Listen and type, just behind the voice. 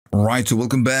Alright, so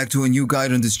welcome back to a new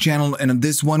guide on this channel, and on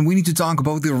this one we need to talk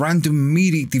about the random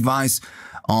MIDI device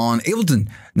on Ableton.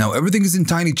 Now everything is in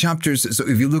tiny chapters, so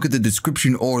if you look at the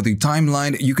description or the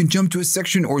timeline, you can jump to a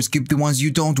section or skip the ones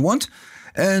you don't want.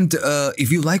 And if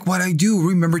you like what I do,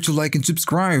 remember to like and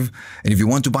subscribe. And if you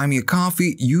want to buy me a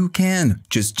coffee, you can.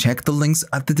 Just check the links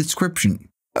at the description.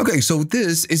 Okay, so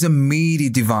this is a MIDI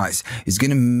device. It's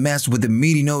gonna mess with the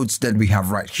MIDI notes that we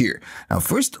have right here. Now,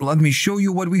 first, let me show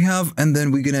you what we have, and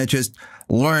then we're gonna just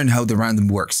learn how the random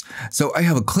works. So I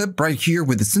have a clip right here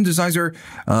with the synthesizer,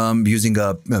 using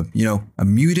a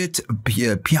muted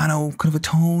piano kind of a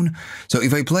tone. So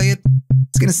if I play it,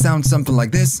 it's gonna sound something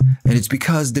like this, and it's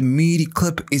because the MIDI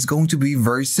clip is going to be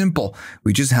very simple.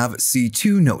 We just have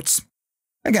C2 notes.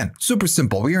 Again, super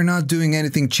simple. We are not doing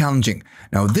anything challenging.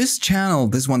 Now, this channel,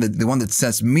 the one that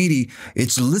says MIDI,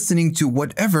 it's listening to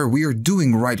whatever we are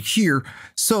doing right here.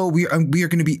 So we are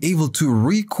going to be able to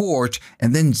record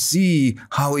and then see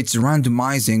how it's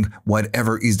randomizing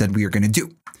whatever is that we are going to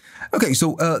do. Okay,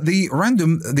 so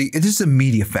it is a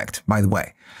MIDI effect, by the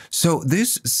way. So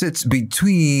this sits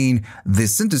between the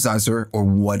synthesizer or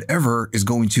whatever is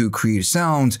going to create a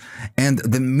sound and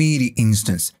the MIDI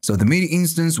instance. So the MIDI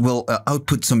instance will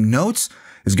output some notes.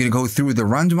 It's going to go through the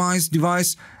randomized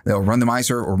device, the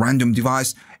randomizer or random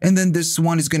device, and then this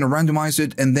one is going to randomize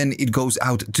it, and then it goes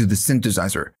out to the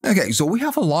synthesizer. Okay, so we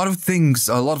have a lot of things,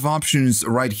 a lot of options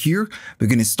right here. We're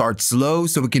going to start slow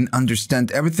so we can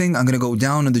understand everything. I'm going to go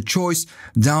down on the choice,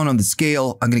 down on the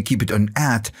scale. I'm going to keep it on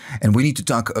at, and we need to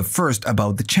talk first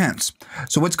about the chants.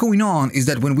 So what's going on is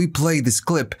that when we play this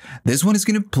clip, this one is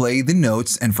going to play the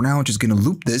notes, and for now I'm just going to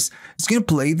loop this. It's going to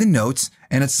play the notes,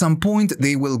 and at some point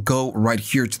they will go right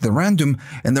here to the random,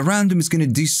 and the random is going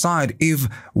to decide if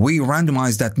we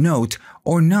randomize that note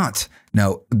or not.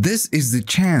 Now, this is the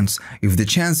chance. If the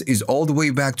chance is all the way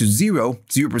back to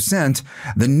 0%,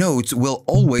 the notes will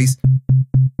always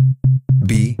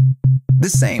be the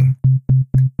same.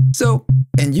 So,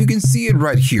 and you can see it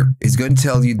right here. It's going to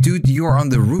tell you, dude, you are on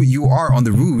the root. You are on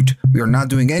the root. We are not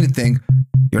doing anything.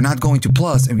 You're not going to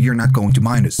plus and you're not going to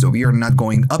minus. So we are not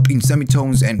going up in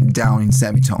semitones and down in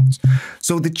semitones.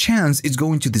 So the chance is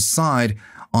going to decide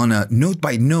on a note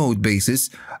by note basis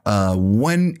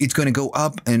when it's going to go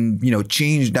up and,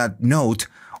 change that note,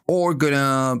 or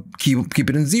gonna keep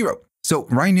it in 0. So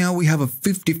right now we have a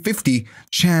 50-50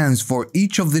 chance for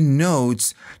each of the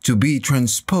notes to be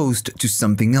transposed to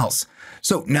something else.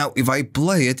 So now if I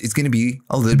play it, it's going to be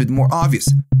a little bit more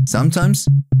obvious. Sometimes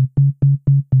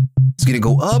it's going to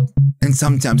go up and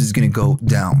sometimes it's going to go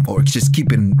down, or just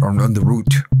keep it on the root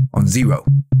on 0.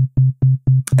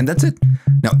 And that's it.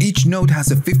 Now each note has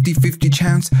a 50-50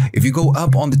 chance. If you go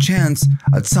up on the chance,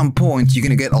 at some point you're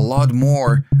going to get a lot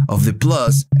more of the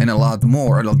plus and a lot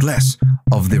less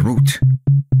of the root.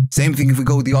 Same thing if we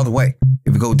go the other way.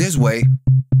 If we go this way,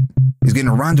 it's going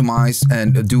to randomize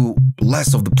and do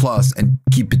less of the plus and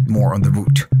keep it more on the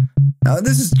root. Now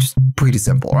this is just pretty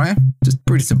simple, right? Just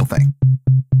pretty simple thing.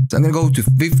 So I'm going to go to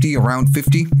 50, around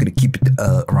 50. I'm going to keep it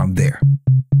around there.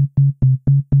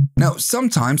 Now,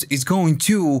 sometimes it's going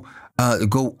to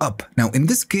go up. Now, in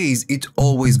this case, it's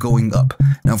always going up.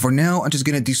 Now, for now, I'm just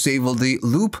going to disable the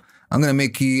loop. I'm going to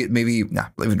make it maybe,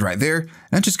 leave it right there.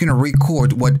 And I'm just going to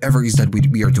record whatever it is that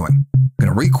we are doing. I'm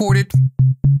going to record it.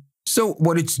 So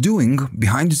what it's doing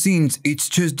behind the scenes, it's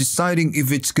just deciding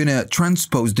if it's going to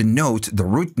transpose the note, the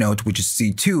root note, which is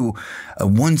C2,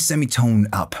 one semitone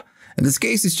up. In this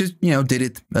case, it's just, did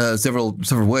it several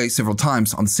ways, several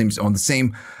times on the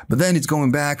same, but then it's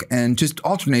going back and just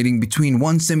alternating between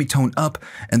one semitone up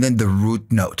and then the root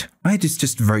note, right? It's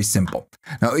just very simple.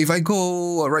 Now, if I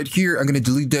go right here, I'm going to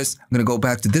delete this. I'm going to go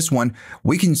back to this one.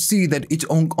 We can see that it's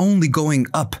only going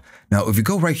up. Now, if you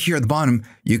go right here at the bottom,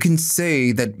 you can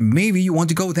say that maybe you want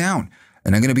to go down.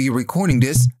 And I'm going to be recording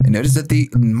this, and notice that the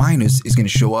minus is going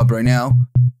to show up right now.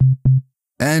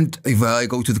 And if I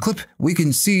go to the clip, we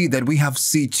can see that we have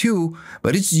C2,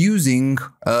 but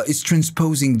it's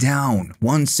transposing down,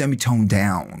 one semitone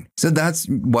down. So that's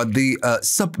what the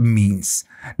sub means.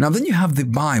 Now then you have the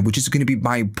bi, which is going to be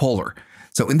bipolar.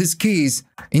 So in this case,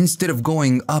 instead of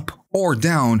going up or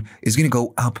down, it's going to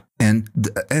go up and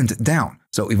down.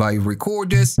 So if I record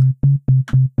this,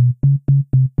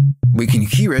 we can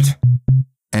hear it,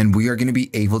 and we are going to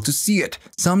be able to see it.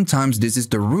 Sometimes this is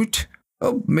the root.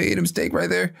 Oh, made a mistake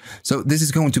right there. So this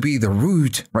is going to be the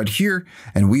root right here,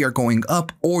 and we are going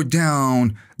up or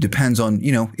down, depends on,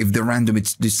 if the random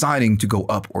it's deciding to go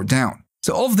up or down.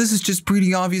 So all of this is just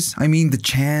pretty obvious. I mean, the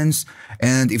chance,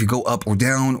 and if you go up or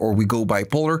down, or we go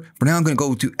bipolar. For now, I'm going to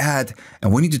go to add,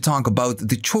 and we need to talk about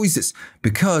the choices,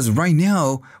 because right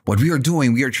now, what we are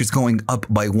doing, we are just going up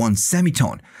by one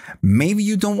semitone. Maybe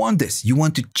you don't want this. You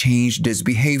want to change this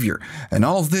behavior. And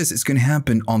all of this is going to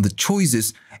happen on the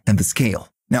choices and the scale.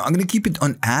 Now, I'm going to keep it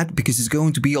on add because it's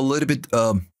going to be a little bit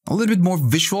more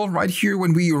visual right here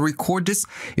when we record this.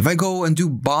 If I go and do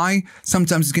by,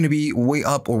 sometimes it's going to be way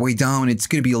up or way down. It's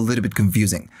going to be a little bit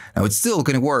confusing. Now, it's still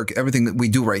going to work. Everything that we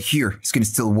do right here is going to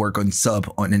still work on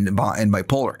sub and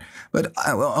bipolar. But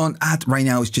on add right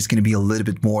now, it's just going to be a little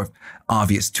bit more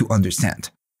obvious to understand.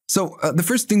 So the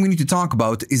first thing we need to talk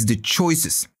about is the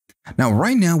choices. Now,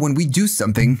 right now, when we do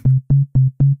something,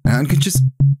 I'm just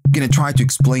going to try to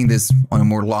explain this on a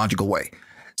more logical way.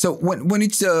 So when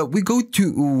it's we go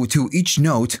to each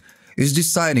note, is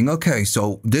deciding, okay,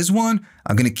 so this one,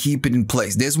 I'm going to keep it in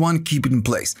place. This one, keep it in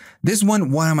place. This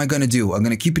one, what am I going to do? I'm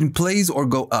going to keep it in place or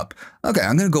go up? Okay,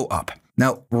 I'm going to go up.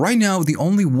 Now, right now, the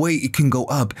only way it can go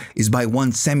up is by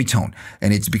one semitone.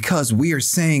 And it's because we are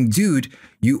saying, dude,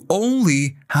 you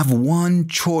only have one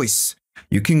choice.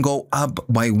 You can go up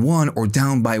by one or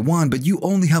down by one, but you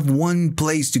only have one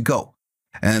place to go.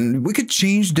 And we could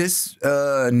change this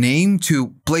name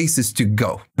to places to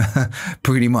go,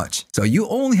 pretty much. So you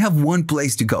only have one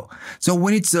place to go. So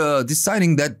when it's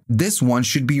deciding that this one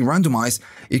should be randomized,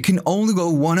 it can only go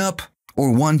one up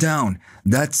or one down.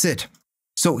 That's it.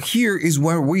 So here is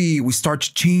where we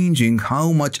start changing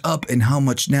how much up and how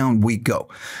much down we go.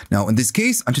 Now, in this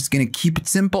case, I'm just going to keep it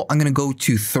simple. I'm going to go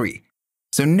to 3.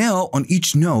 So now on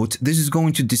each note, this is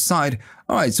going to decide,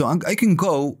 all right, so I can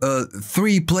go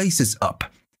 3 places up.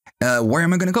 Where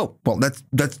am I going to go? Well,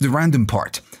 that's the random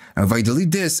part. Now, if I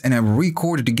delete this and I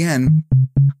record it again,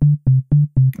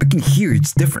 we can hear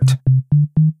it's different.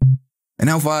 And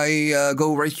now if I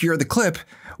go right here at the clip,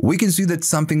 we can see that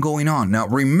something going on. Now,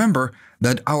 remember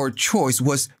that our choice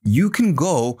was you can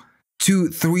go to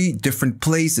 3 different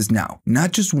places now,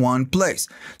 not just one place.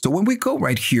 So when we go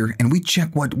right here and we check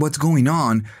what's going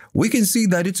on, we can see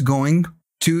that it's going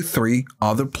to 3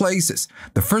 other places.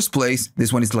 The first place,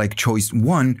 this one is like choice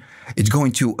 1. It's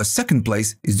going to a second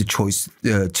place is the choice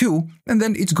 2. And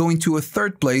then it's going to a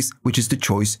third place, which is the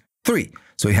choice 3.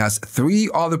 So it has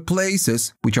 3 other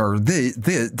places, which are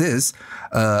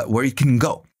where it can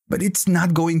go. But it's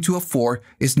not going to a 4,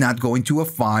 it's not going to a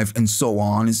 5, and so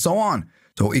on and so on.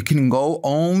 So it can go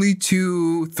only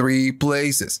to 3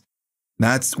 places.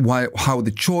 That's how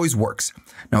the choice works.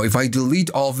 Now, if I delete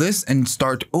all of this and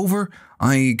start over,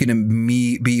 I'm going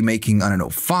to be making, I don't know,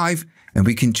 5. And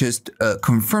we can just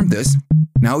confirm this.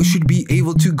 Now it should be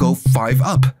able to go 5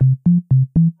 up.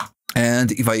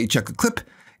 And if I check a clip,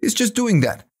 it's just doing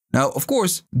that. Now, of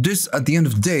course, this at the end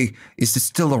of the day is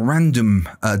still a random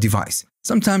device.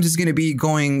 Sometimes it's going to be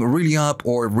going really up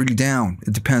or really down.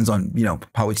 It depends on,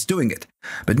 how it's doing it.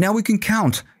 But now we can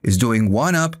count. It's doing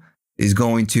 1 up, is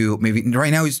going to maybe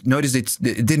right now. Notice it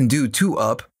didn't do 2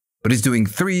 up, but it's doing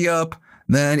 3 up.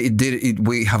 Then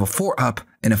we have a 4 up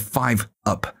and a 5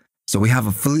 up. So we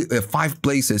have 5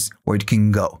 places where it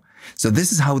can go. So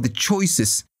this is how the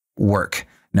choices work.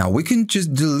 Now we can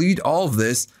just delete all of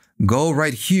this, go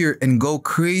right here and go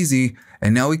crazy.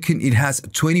 And now it has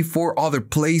 24 other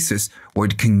places where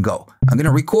it can go. I'm going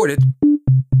to record it.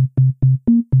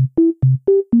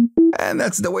 And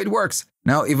that's the way it works.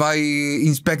 Now, if I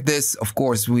inspect this, of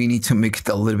course, we need to make it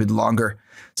a little bit longer.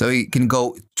 So it can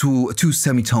go to 2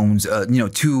 semitones,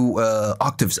 2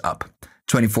 octaves up,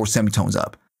 24 semitones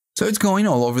up. So it's going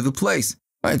all over the place.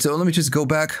 All right, so let me just go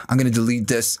back. I'm going to delete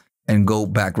this and go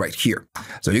back right here.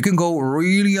 So you can go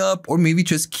really up or maybe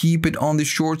just keep it on the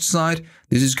short side.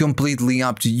 This is completely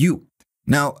up to you.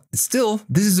 Now, still,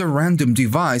 this is a random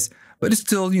device, but it's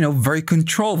still, very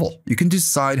controllable. You can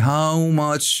decide how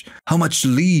much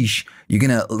leash you're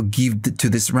gonna give to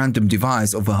this random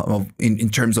device in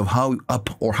terms of how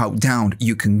up or how down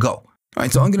you can go. All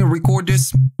right, so I'm gonna record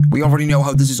this. We already know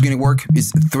how this is gonna work.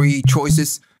 It's 3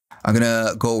 choices. I'm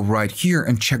gonna go right here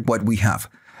and check what we have.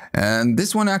 And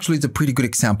this one actually is a pretty good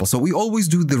example. So we always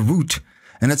do the root,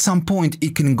 and at some point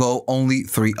it can go only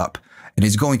 3 up. And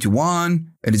it's going to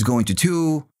 1, and it's going to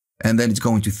 2, and then it's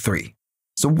going to 3.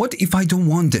 So what if I don't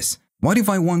want this? What if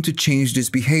I want to change this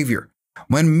behavior?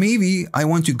 When maybe I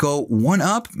want to go 1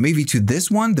 up, maybe to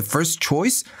this one, the first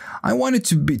choice, I want it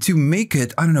to make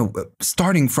it, I don't know,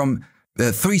 starting from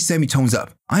 3 semitones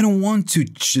up. I don't want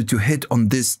to hit on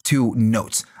these 2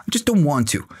 notes. I just don't want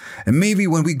to. And maybe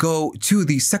when we go to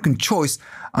the second choice,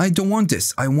 I don't want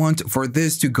this. I want for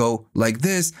this to go like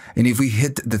this. And if we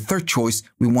hit the third choice,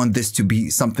 we want this to be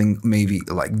something maybe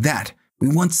like that. We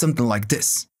want something like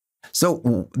this.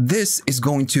 So this is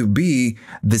going to be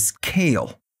the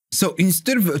scale. So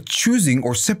instead of choosing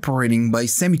or separating by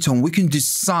semitone, we can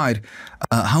decide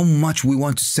how much we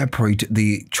want to separate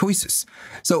the choices.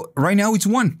 So right now it's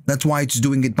 1. That's why it's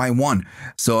doing it by 1.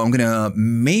 So I'm gonna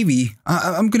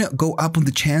I'm gonna go up on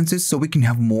the chances so we can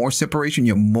have more separation,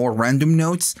 more random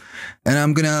notes. And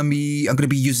I'm gonna be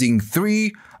using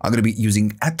 3. I'm gonna be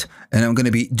using at, and I'm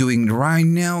gonna be doing right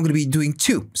now. I'm gonna be doing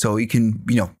 2. So we can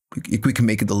we can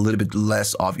make it a little bit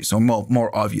less obvious or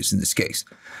more obvious in this case.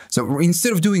 So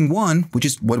instead of doing 1, which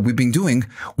is what we've been doing,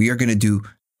 we are going to do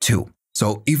 2.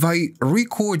 So if I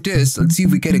record this, let's see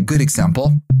if we get a good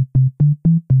example.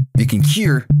 You can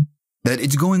hear that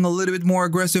it's going a little bit more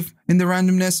aggressive in the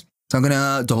randomness. So I'm going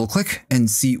to double click and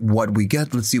see what we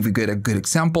get. Let's see if we get a good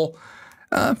example.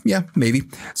 Yeah, maybe.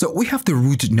 So we have the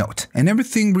root note, and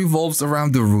everything revolves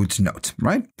around the root note,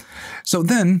 right? So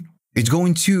then it's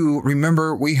going to,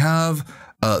 remember, we have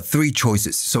 3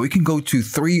 choices, so we can go to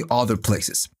 3 other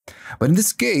places. But in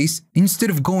this case, instead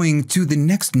of going to the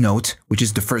next note, which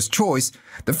is the first choice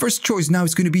now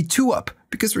is going to be 2 up.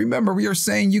 Because remember, we are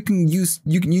saying you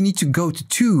need to go to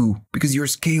 2 because your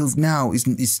scales now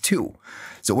is 2.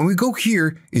 So when we go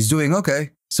here, it's doing,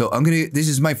 okay, so this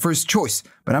is my first choice,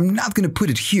 but I'm not going to put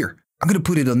it here. I'm going to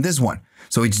put it on this one.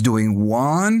 So it's doing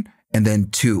 1 and then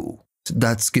 2. So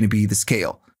that's going to be the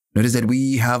scale. Notice that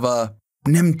we have an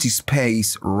empty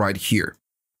space right here.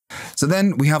 So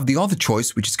then we have the other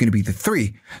choice, which is going to be the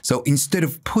 3. So instead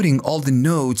of putting all the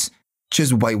notes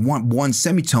just by one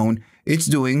semitone, it's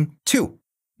doing 2.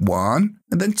 1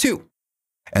 and then 2.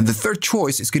 And the third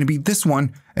choice is going to be this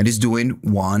one, and it's doing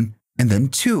 1 and then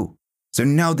 2. So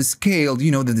now the scale,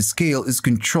 you know that the scale is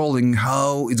controlling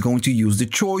how it's going to use the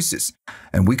choices.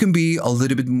 And we can be a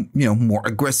little bit, more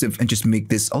aggressive and just make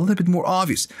this a little bit more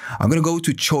obvious. I'm going to go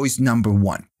to choice number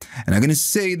 1. And I'm going to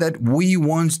say that we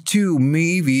want to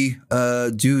maybe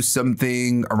do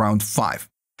something around 5.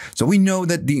 So we know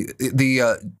that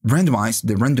the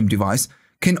random device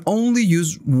can only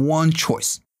use one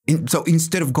choice. So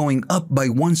instead of going up by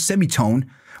 1 semitone,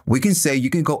 we can say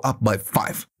you can go up by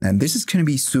 5. And this is going to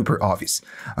be super obvious.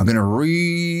 I'm going to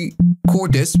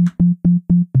record this.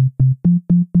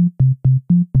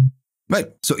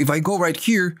 Right, so if I go right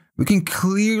here, we can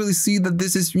clearly see that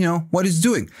this is, what it's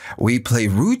doing. We play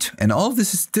root, and all of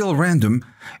this is still random.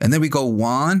 And then we go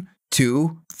 1,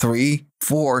 2, 3,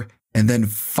 4, and then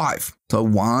 5. So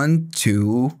 1,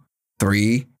 2,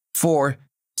 3, 4.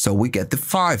 So we get the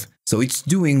 5. So it's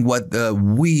doing what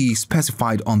we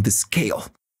specified on the scale.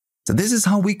 So this is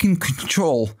how we can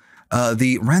control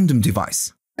the random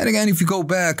device. And again, if you go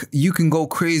back, you can go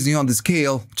crazy on the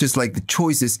scale, just like the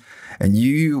choices, and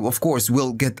you, of course,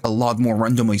 will get a lot more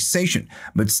randomization.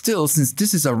 But still, since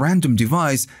this is a random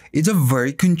device, it's a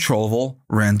very controllable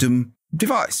random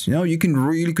device. You can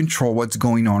really control what's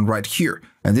going on right here.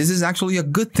 And this is actually a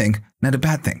good thing, not a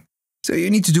bad thing. So you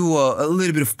need to do a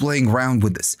little bit of playing around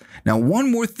with this. Now,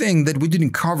 one more thing that we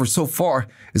didn't cover so far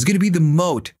is going to be the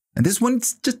mode. And this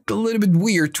one's just a little bit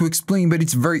weird to explain, but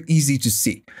it's very easy to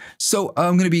see. So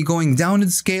I'm going to be going down in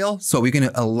the scale. So we're going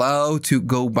to allow to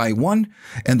go by 1.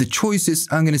 And the choices,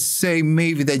 I'm going to say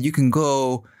maybe that you can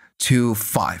go to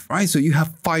 5, right? So you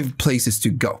have 5 places to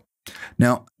go.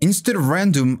 Now, instead of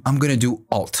random, I'm going to do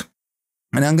alt.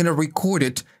 And I'm going to record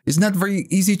it. It's not very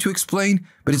easy to explain,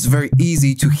 but it's very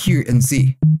easy to hear and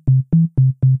see.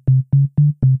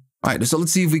 All right, so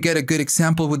let's see if we get a good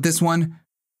example with this one.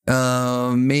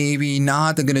 Maybe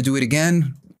not. I'm going to do it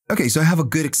again. Okay, so I have a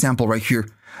good example right here.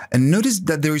 And notice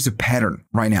that there is a pattern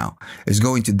right now. It's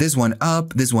going to this one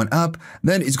up,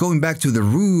 then it's going back to the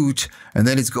root, and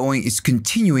then it's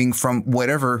continuing from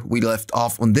whatever we left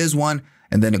off on this one,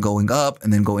 and then going up,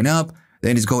 and then going up,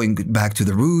 then it's going back to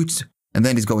the root, and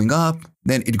then it's going up,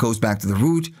 then it goes back to the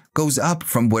root, goes up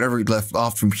from whatever it left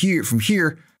off from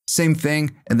here, same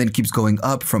thing, and then keeps going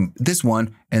up from this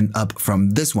one and up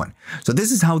from this one. So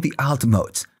this is how the alt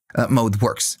mode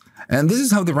works. And this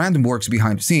is how the random works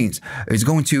behind the scenes. It's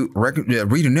going to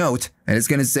read a note, and it's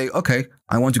going to say, okay,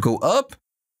 I want to go up,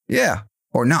 yeah,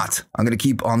 or not. I'm going to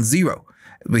keep on 0.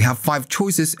 We have 5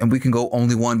 choices, and we can go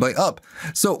only 1 by up.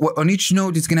 So on each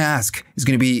note, it's going to ask, it's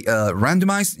going to be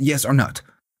randomized, yes or not?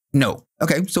 No.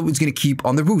 Okay, so it's going to keep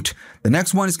on the root. The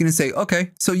next one is going to say,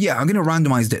 okay, so yeah, I'm going to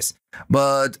randomize this.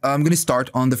 But I'm going to start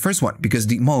on the first one because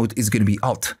the mode is going to be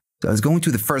alt. So it's going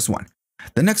to the first one.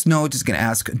 The next node is going to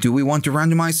ask, do we want to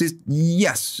randomize this?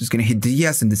 Yes, it's going to hit the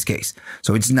yes in this case.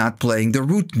 So it's not playing the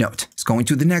root note. It's going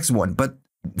to the next one. But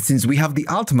since we have the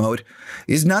alt mode,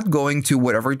 it's not going to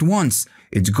whatever it wants.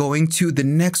 It's going to the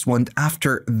next one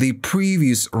after the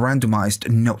previous randomized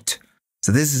note.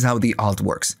 So this is how the alt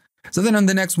works. So then on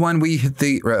the next one, we hit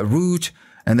the root,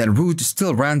 and then root is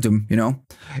still random, you know.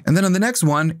 And then on the next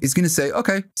one, it's going to say,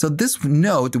 okay, so this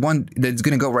node, the one that's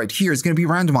going to go right here, is going to be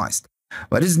randomized.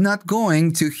 But it's not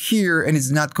going to here, and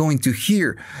it's not going to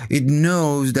here. It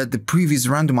knows that the previous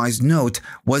randomized node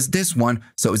was this one,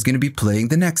 so it's going to be playing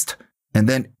the next, and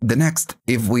then the next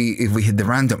if we hit the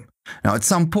random. Now at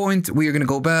some point we are going to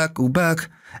go back,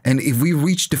 and if we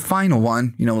reach the final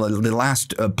one, you know, the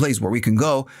last place where we can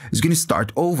go, is going to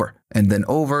start over, and then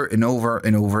over and over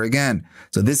and over again.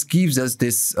 So this gives us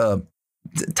this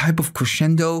type of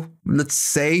crescendo, let's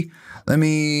say. Let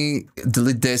me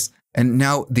delete this. And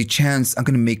now the chance, I'm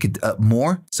going to make it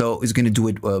more. So it's going to do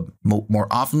it more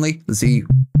oftenly. Let's see.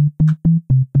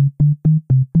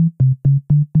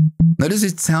 Notice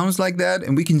it sounds like that,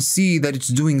 and we can see that it's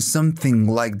doing something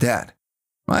like that,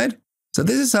 right? So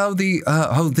this is how the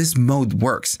how this mode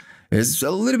works. It's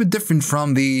a little bit different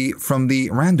from the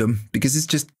random, because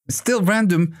it's still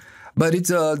random, but it's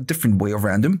a different way of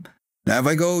random. Now if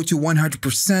I go to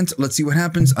 100%, let's see what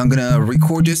happens. I'm going to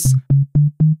record this.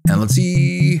 And let's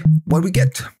see what we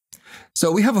get.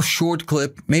 So we have a short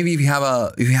clip. Maybe if you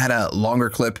had a longer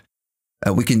clip,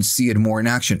 we can see it more in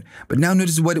action. But now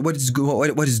notice what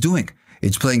it's doing.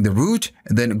 It's playing the root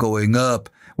and then going up.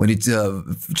 When it's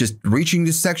just reaching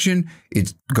this section,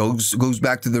 it goes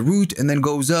back to the root and then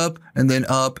goes up and then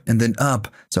up and then up.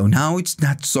 So now it's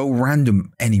not so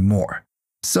random anymore.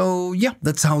 So yeah,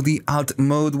 that's how the alt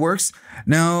mode works.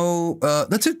 Now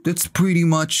that's it. That's pretty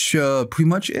much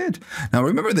it. Now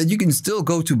remember that you can still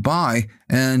go to buy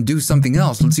and do something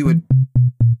else. Let's see what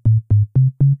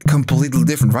completely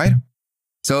different, right?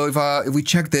 So if we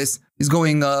check this, it's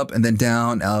going up and then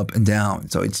down, up and down.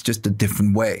 So it's just a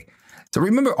different way. So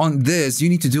remember, on this, you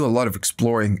need to do a lot of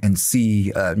exploring and see,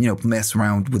 you know, mess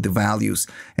around with the values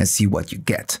and see what you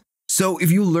get. So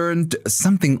if you learned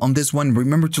something on this one,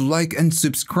 remember to like and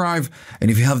subscribe.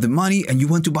 And if you have the money and you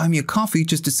want to buy me a coffee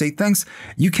just to say thanks,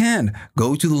 you can.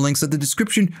 Go to the links at the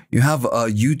description. You have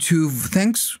YouTube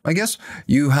thanks, I guess.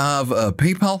 You have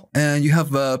PayPal, and you have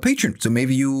Patreon. So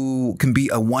maybe you can be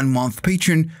a 1-month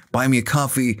patron, buy me a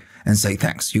coffee and say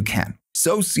thanks. You can.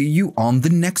 So see you on the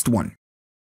next one.